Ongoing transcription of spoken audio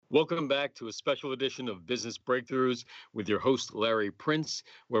Welcome back to a special edition of Business Breakthroughs with your host, Larry Prince,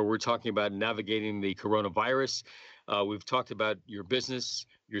 where we're talking about navigating the coronavirus. We've talked about your business,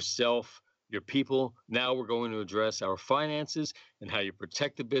 yourself, your people. Now we're going to address our finances and how you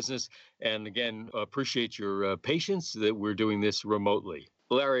protect the business. And again, appreciate your patience that we're doing this remotely.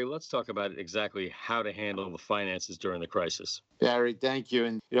 Larry, let's talk about exactly how to handle the finances during the crisis. Barry, thank you.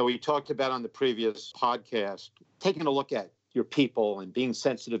 And, we talked about on the previous podcast, taking a look at your people and being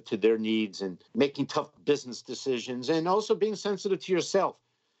sensitive to their needs and making tough business decisions and also being sensitive to yourself.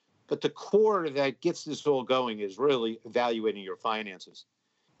 But the core that gets this all going is really evaluating your finances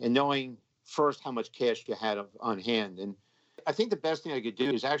and knowing first how much cash you had on hand. And I think the best thing I could do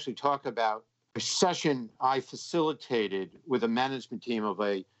is actually talk about a session I facilitated with a management team of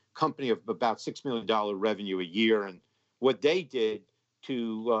a company of about $6 million revenue a year and what they did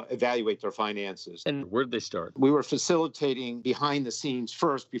to evaluate their finances. And where did they start? We were facilitating behind the scenes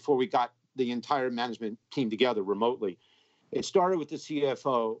first before we got the entire management team together remotely. It started with the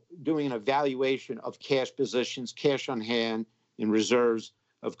CFO doing an evaluation of cash positions, cash on hand, and reserves,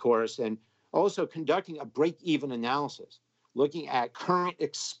 of course, and also conducting a break-even analysis, looking at current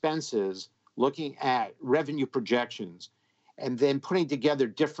expenses, looking at revenue projections, and then putting together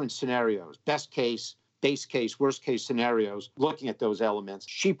different scenarios, best case, base case, worst case scenarios, looking at those elements.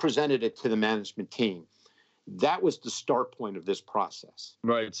 She presented it to the management team. That was the start point of this process.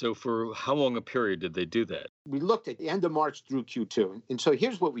 Right. So for how long a period did they do that? We looked at the end of March through Q2. And so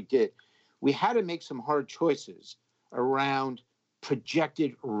here's what we did. We had to make some hard choices around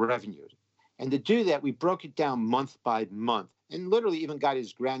projected revenues. And to do that, we broke it down month by month and literally even got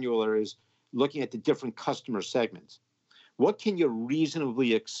as granular as looking at the different customer segments. What can you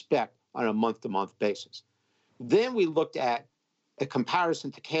reasonably expect on a month-to-month basis? Then we looked at a comparison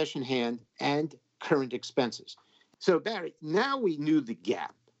to cash in hand and current expenses. So Barry, now we knew the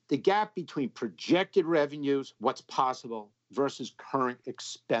gap between projected revenues, what's possible, versus current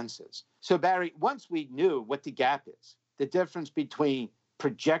expenses. So Barry, once we knew what the gap is, the difference between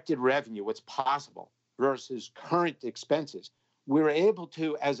projected revenue, what's possible, versus current expenses, we were able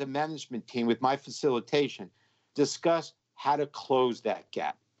to, as a management team with my facilitation, discuss how to close that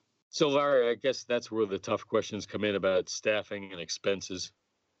gap. So, Larry, I guess that's where the tough questions come in about staffing and expenses.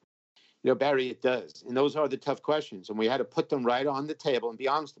 Barry, it does. And those are the tough questions. And we had to put them right on the table and be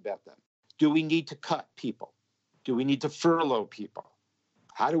honest about them. Do we need to cut people? Do we need to furlough people?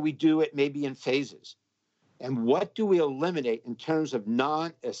 How do we do it maybe in phases? And what do we eliminate in terms of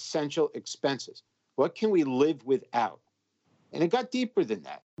non-essential expenses? What can we live without? And it got deeper than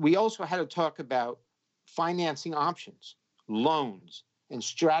that. We also had to talk about financing options, loans, and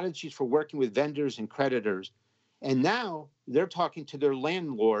strategies for working with vendors and creditors. And now they're talking to their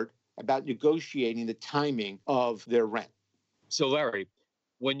landlord about negotiating the timing of their rent. So, Larry,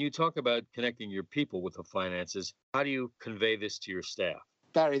 when you talk about connecting your people with the finances, how do you convey this to your staff?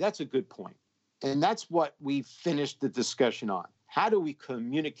 Barry, that's a good point. And that's what we finished the discussion on. How do we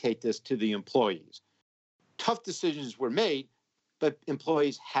communicate this to the employees? Tough decisions were made, but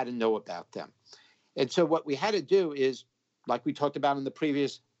employees had to know about them. And so what we had to do is, like we talked about in the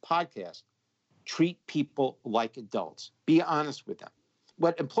previous podcast, treat people like adults. Be honest with them.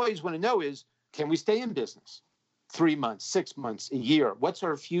 What employees want to know is, can we stay in business? 3 months, 6 months, a year? What's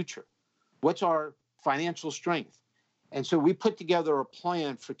our future? What's our financial strength? And so we put together a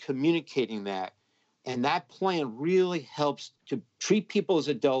plan for communicating that. And that plan really helps to treat people as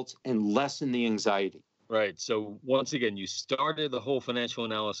adults and lessen the anxiety. Right. So once again, you started the whole financial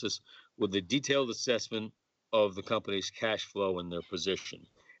analysis with a detailed assessment of the company's cash flow and their position.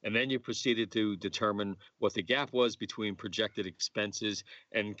 And then you proceeded to determine what the gap was between projected expenses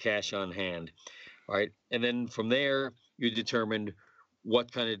and cash on hand. All right. And then from there, you determined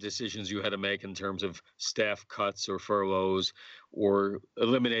what kind of decisions you had to make in terms of staff cuts or furloughs or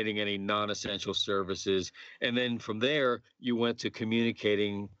eliminating any non-essential services. And then from there, you went to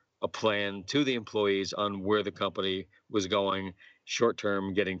communicating a plan to the employees on where the company was going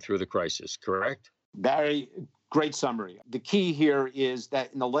short-term, getting through the crisis, correct? Barry, great summary. The key here is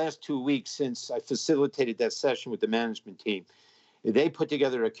that in the last 2 weeks since I facilitated that session with the management team, they put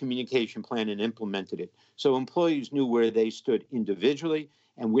together a communication plan and implemented it. So employees knew where they stood individually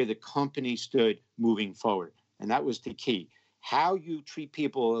and where the company stood moving forward. And that was the key. How you treat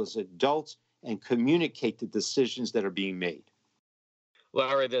people as adults and communicate the decisions that are being made.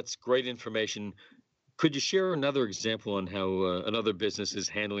 Larry, that's great information. Could you share another example on how another business is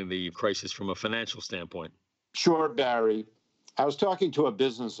handling the crisis from a financial standpoint? Sure, Barry. I was talking to a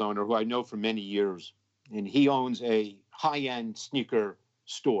business owner who I know for many years, and he owns a high-end sneaker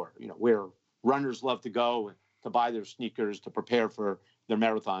store, where runners love to go to buy their sneakers to prepare for their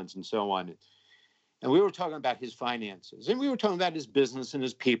marathons and so on. And we were talking about his finances, and we were talking about his business and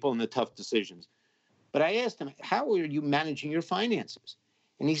his people and the tough decisions. But I asked him, how are you managing your finances?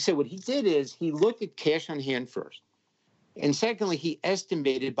 And he said what he did is he looked at cash on hand first. And secondly, he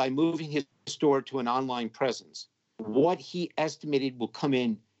estimated by moving his store to an online presence, what he estimated will come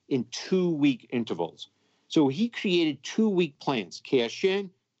in 2-week intervals. So he created 2-week plans, cash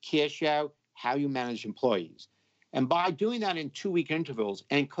in, cash out, how you manage employees. And by doing that in 2-week intervals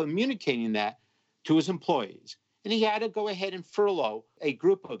and communicating that to his employees, and he had to go ahead and furlough a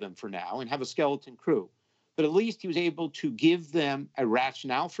group of them for now and have a skeleton crew. But at least he was able to give them a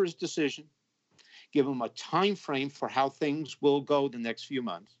rationale for his decision, give them a time frame for how things will go the next few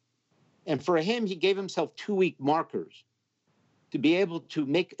months. And for him, he gave himself 2-week markers to be able to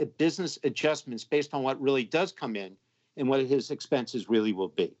make a business adjustments based on what really does come in and what his expenses really will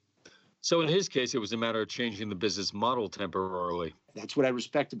be. So in his case, it was a matter of changing the business model temporarily. That's what I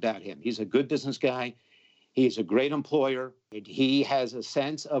respect about him. He's a good business guy. He's a great employer. He has a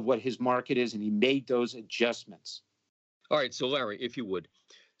sense of what his market is, and he made those adjustments. All right. So, Larry, if you would,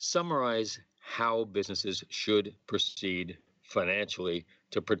 summarize how businesses should proceed financially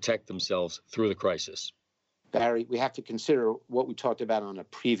to protect themselves through the crisis. Barry, we have to consider what we talked about on a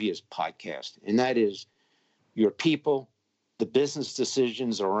previous podcast, and that is your people, the business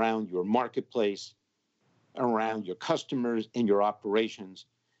decisions around your marketplace, around your customers and your operations,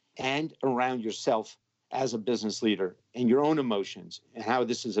 and around yourself as a business leader and your own emotions and how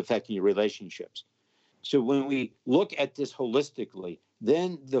this is affecting your relationships. So when we look at this holistically,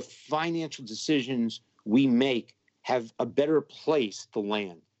 then the financial decisions we make have a better place to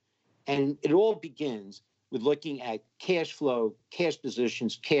land. And it all begins with looking at cash flow, cash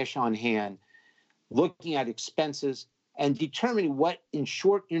positions, cash on hand, looking at expenses, and determining what in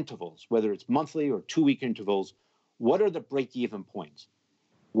short intervals, whether it's monthly or 2-week intervals, what are the break-even points?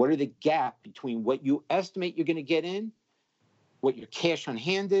 What are the gap between what you estimate you're going to get in, what your cash on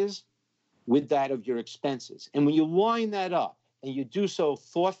hand is, with that of your expenses? And when you line that up and you do so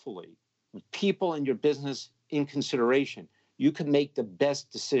thoughtfully with people and your business in consideration, you can make the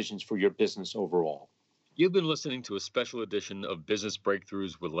best decisions for your business overall. You've been listening to a special edition of Business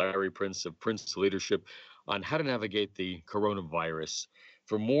Breakthroughs with Larry Prince of Prince Leadership on how to navigate the coronavirus.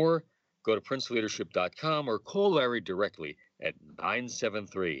 For more, go to princeleadership.com or call Larry directly at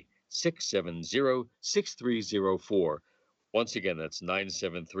 973-670-6304. Once again, that's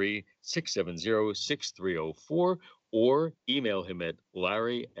 973-670-6304, or email him at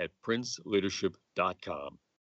larry@princeleadership.com.